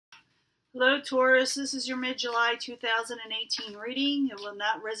Hello Taurus, this is your mid-July 2018 reading. It will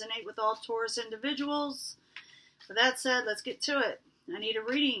not resonate with all Taurus individuals. With that said, let's get to it. I need a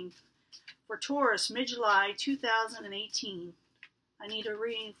reading for Taurus mid-July 2018. I need a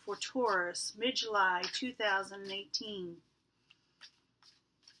reading for Taurus mid-July 2018.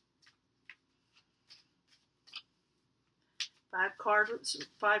 Five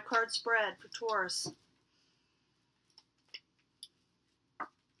card spread for Taurus.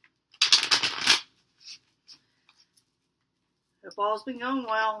 Hope all's been going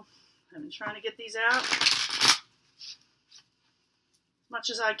well. I've been trying to get these out as much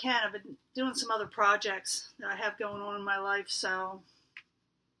as I can. I've been doing some other projects that I have going on in my life,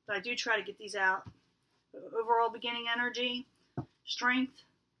 but I do try to get these out. Overall beginning energy, strength.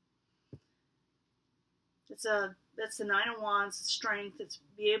 That's the Nine of Wands. It's strength. It's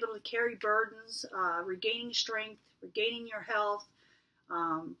be able to carry burdens, regaining strength, regaining your health,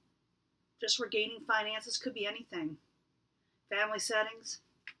 just regaining finances. Could be anything. Family settings.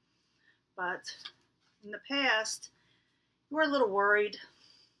 But in the past, you were a little worried.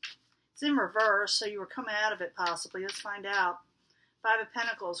 It's in reverse, so you were coming out of it possibly. Let's find out. Five of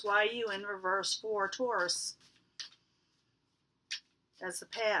Pentacles. Why are you in reverse for Taurus? That's the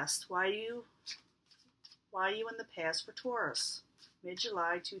past. Why are you in the past for Taurus?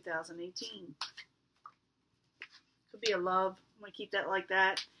 Mid-July 2018. Could be a love. I'm going to keep that like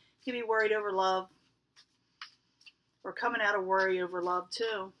that. Could be worried over love. Or coming out of worry over love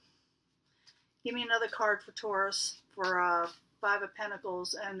too. Give me another card for Taurus for Five of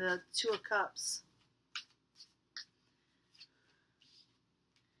Pentacles and the Two of Cups.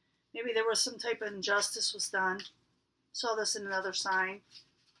 Maybe there was some type of injustice was done. Saw this in another sign.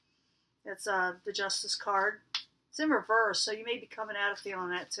 It's the Justice card. It's in reverse, so you may be coming out of feeling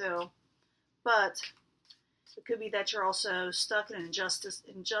that too. But it could be that you're also stuck in an injustice.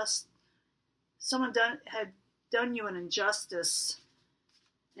 Someone had done you an injustice,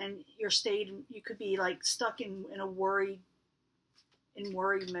 and you could be like stuck in a worry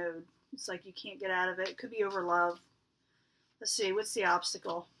mode. It's like you can't get out of it. It could be over love. Let's see, what's the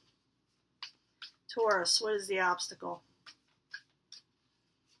obstacle? Taurus, what is the obstacle?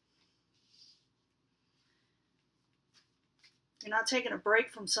 You're not taking a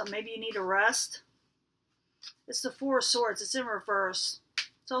break from something. Maybe you need a rest. It's the Four of Swords. It's in reverse.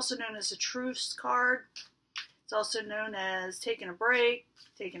 It's also known as a truce card. It's also known as taking a break,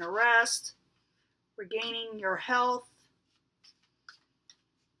 taking a rest, regaining your health.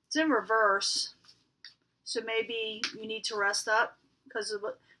 It's in reverse, so maybe you need to rest up because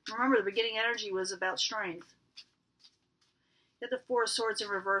remember the beginning energy was about strength. Get the Four of Swords in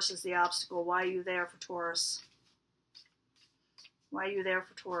reverse is the obstacle. Why are you there for Taurus? Why are you there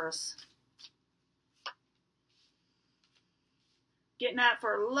for Taurus? Getting at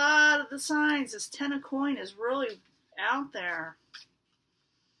for a lot of the signs, this Ten of Coin is really out there.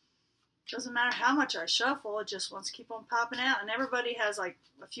 Doesn't matter how much I shuffle, it just wants to keep on popping out. And everybody has like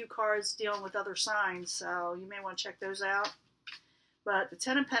a few cards dealing with other signs, so you may want to check those out. But the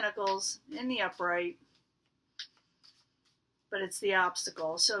Ten of Pentacles in the upright, but it's the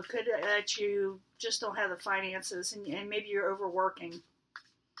obstacle. So it could that you just don't have the finances, and maybe you're overworking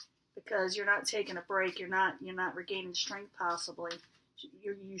because you're not taking a break. You're not regaining strength possibly.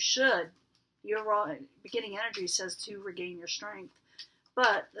 You should. Your overall beginning energy says to regain your strength.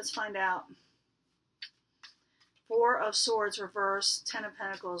 But let's find out. Four of Swords reverse, Ten of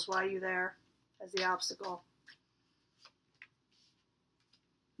Pentacles. Why are you there as the obstacle?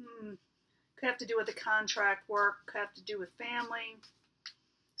 Could have to do with the contract work. Could have to do with family,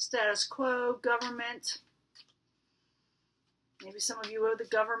 status quo, government. Maybe some of you owe the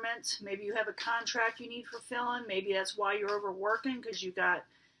government. Maybe you have a contract you need fulfilling. Maybe that's why you're overworking because you got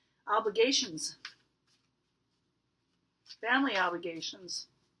obligations. Family obligations.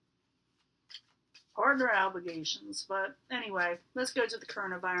 Partner obligations. But anyway, let's go to the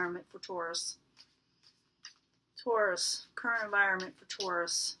current environment for Taurus. Taurus. Current environment for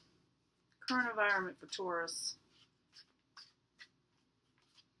Taurus. Current environment for Taurus.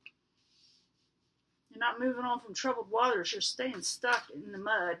 You're not moving on from troubled waters. You're staying stuck in the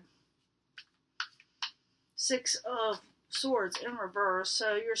mud. Six of Swords in reverse.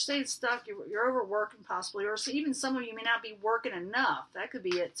 So you're staying stuck. You're overworking possibly. Or even some of you may not be working enough. That could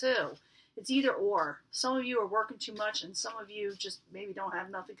be it too. It's either or. Some of you are working too much and some of you just maybe don't have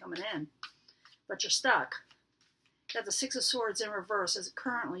nothing coming in. But you're stuck. You got the Six of Swords in reverse as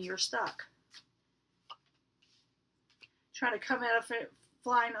currently you're stuck. Trying to come out of it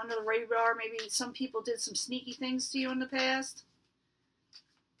flying under the radar. Maybe some people did some sneaky things to you in the past.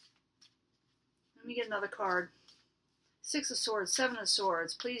 Let me get another card. Six of Swords, Seven of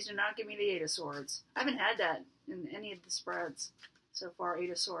Swords. Please do not give me the Eight of Swords. I haven't had that in any of the spreads so far, Eight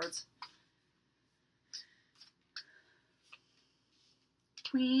of Swords.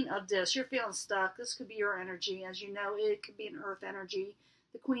 Queen of Discs. You're feeling stuck. This could be your energy. As you know, it could be an earth energy.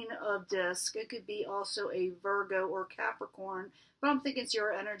 The Queen of Discs. It could be also a Virgo or Capricorn. But I'm thinking it's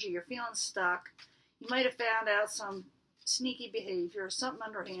your energy. You're feeling stuck. You might have found out some sneaky behavior, something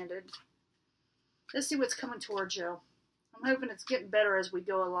underhanded. Let's see what's coming towards you. I'm hoping it's getting better as we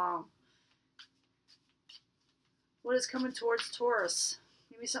go along. What is coming towards Taurus?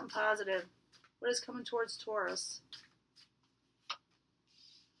 Give me something positive. What is coming towards Taurus?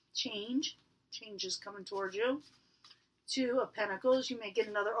 Change. Change is coming towards you. Two of Pentacles. You may get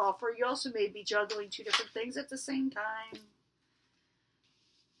another offer. You also may be juggling two different things at the same time.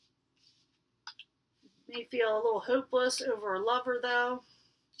 You may feel a little hopeless over a lover, though.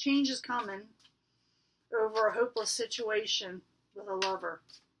 Change is coming over a hopeless situation with a lover.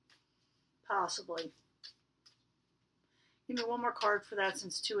 Possibly. Give me one more card for that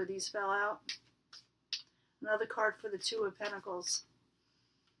since two of these fell out. Another card for the Two of Pentacles.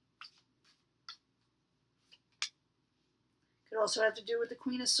 Could also have to do with the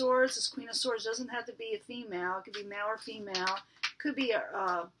Queen of Swords. This Queen of Swords doesn't have to be a female. It could be male or female. It could be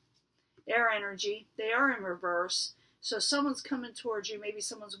air energy. They are in reverse. So someone's coming towards you. Maybe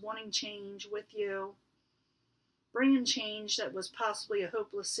someone's wanting change with you. Bringing change that was possibly a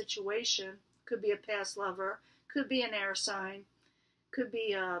hopeless situation. Could be a past lover. Could be an air sign. Could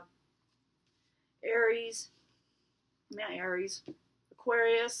be Aries. Not Aries.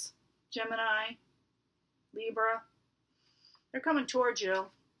 Aquarius. Gemini. Libra. They're coming towards you.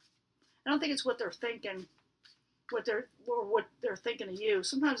 I don't think it's what they're thinking, what they're thinking of you.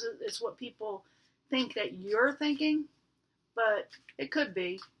 Sometimes it's what people think that you're thinking, but it could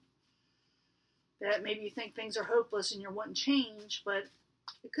be that maybe you think things are hopeless and you're wanting change, but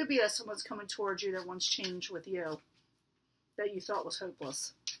it could be that someone's coming towards you that wants change with you that you thought was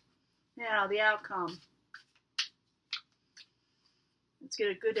hopeless. Now, the outcome. Let's get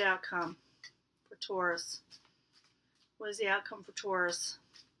a good outcome for Taurus. What is the outcome for Taurus?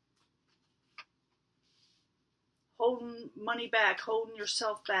 Holding money back, holding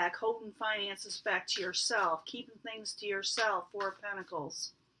yourself back, holding finances back to yourself, keeping things to yourself. Four of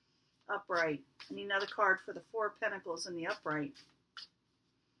Pentacles. Upright. I need another card for the Four of Pentacles in the upright.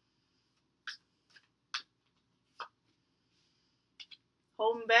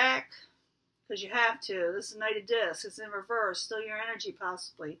 Holding back because you have to. This is Knight of Discs. It's in reverse. Still your energy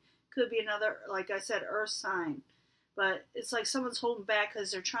possibly. Could be another, like I said, earth sign. But it's like someone's holding back because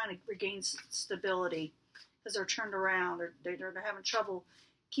they're trying to regain stability. Because they're turned around. They're having trouble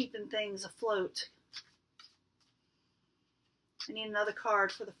keeping things afloat. I need another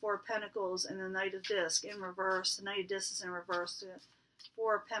card for the Four of Pentacles and the Knight of Discs in reverse. The Knight of Discs is in reverse. The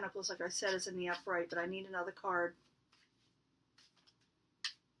Four of Pentacles, like I said, is in the upright. But I need another card.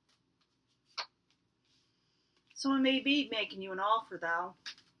 Someone may be making you an offer, though.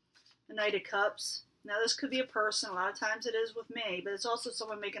 The Knight of Cups. Now, this could be a person. A lot of times it is with me, but it's also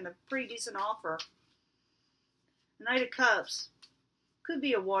someone making a pretty decent offer. The Knight of Cups could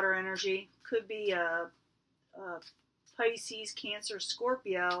be a water energy. Could be a Pisces, Cancer,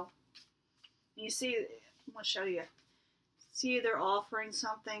 Scorpio. And you see, I'm going to show you. See, they're offering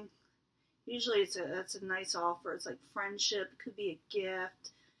something. Usually that's a nice offer. It's like friendship. It could be a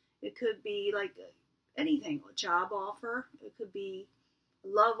gift. It could be like anything. A job offer. It could be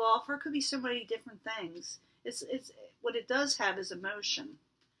love offer. Could be so many different things. It's what it does have is emotion.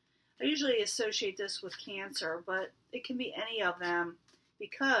 I usually associate this with Cancer, but it can be any of them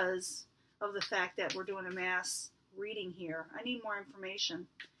because of the fact that we're doing a mass reading here. I need more information.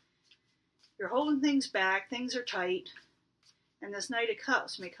 You're holding things back. Things are tight. And this Knight of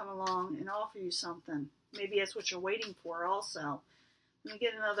Cups may come along and offer you something. Maybe that's what you're waiting for also. Let me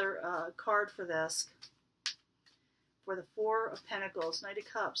get another card for this. For the Four of Pentacles, Knight of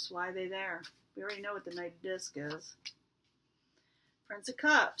Cups, why are they there? We already know what the Knight of Discs is. Prince of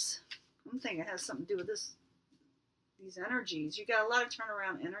Cups. I'm thinking it has something to do with these energies. You got a lot of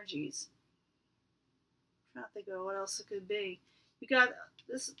turnaround energies. I'm trying to think of what else it could be. You got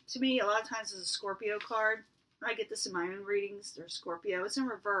this, to me, a lot of times is a Scorpio card. I get this in my own readings. There's Scorpio. It's in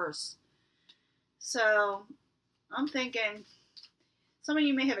reverse. So, I'm thinking some of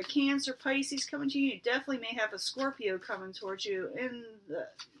you may have a Cancer, Pisces coming to you. You definitely may have a Scorpio coming towards you in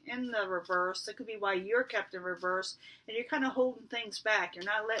the reverse. That could be why you're kept in reverse. And you're kind of holding things back. You're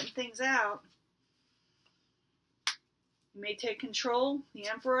not letting things out. You may take control. The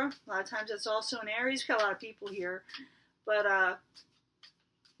Emperor. A lot of times that's also an Aries. We've got a lot of people here. But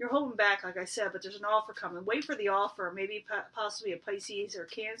You're holding back, like I said, but there's an offer coming. Wait for the offer, maybe possibly a Pisces or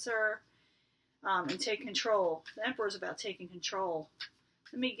Cancer, and take control. The Emperor is about taking control.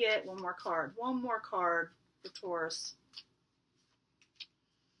 Let me get one more card. One more card for Taurus.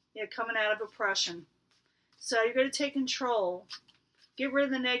 Yeah, coming out of oppression. So you're going to take control. Get rid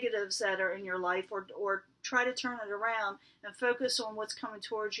of the negatives that are in your life, or try to turn it around and focus on what's coming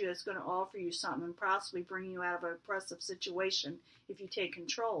towards you that's going to offer you something and possibly bring you out of an oppressive situation if you take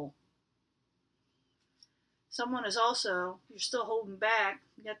control. Someone is also, you're still holding back.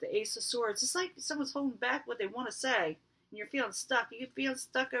 You got the Ace of Swords. It's like someone's holding back what they want to say, and you're feeling stuck. You can feel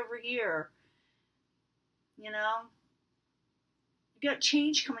stuck over here. You know? You got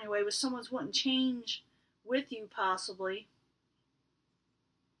change coming your way with someone's wanting change with you, possibly.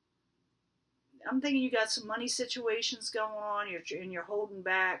 I'm thinking you got some money situations going on, and you're holding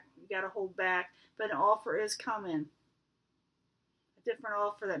back. You got to hold back, but an offer is coming. A different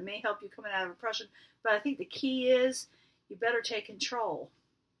offer that may help you coming out of oppression. But I think the key is you better take control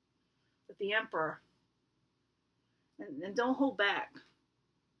with the Emperor, and don't hold back.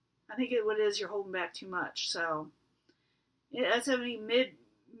 I think what it is, you're holding back too much. So that's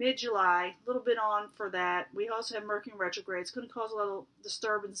mid-July, a little bit on for that. We also have Mercury retrograde. It's going to cause a lot of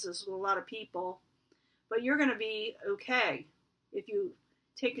disturbances with a lot of people. But you're going to be okay if you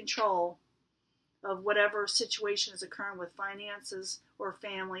take control of whatever situation is occurring with finances or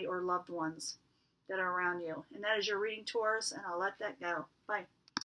family or loved ones that are around you. And that is your reading, Taurus, and I'll let that go. Bye.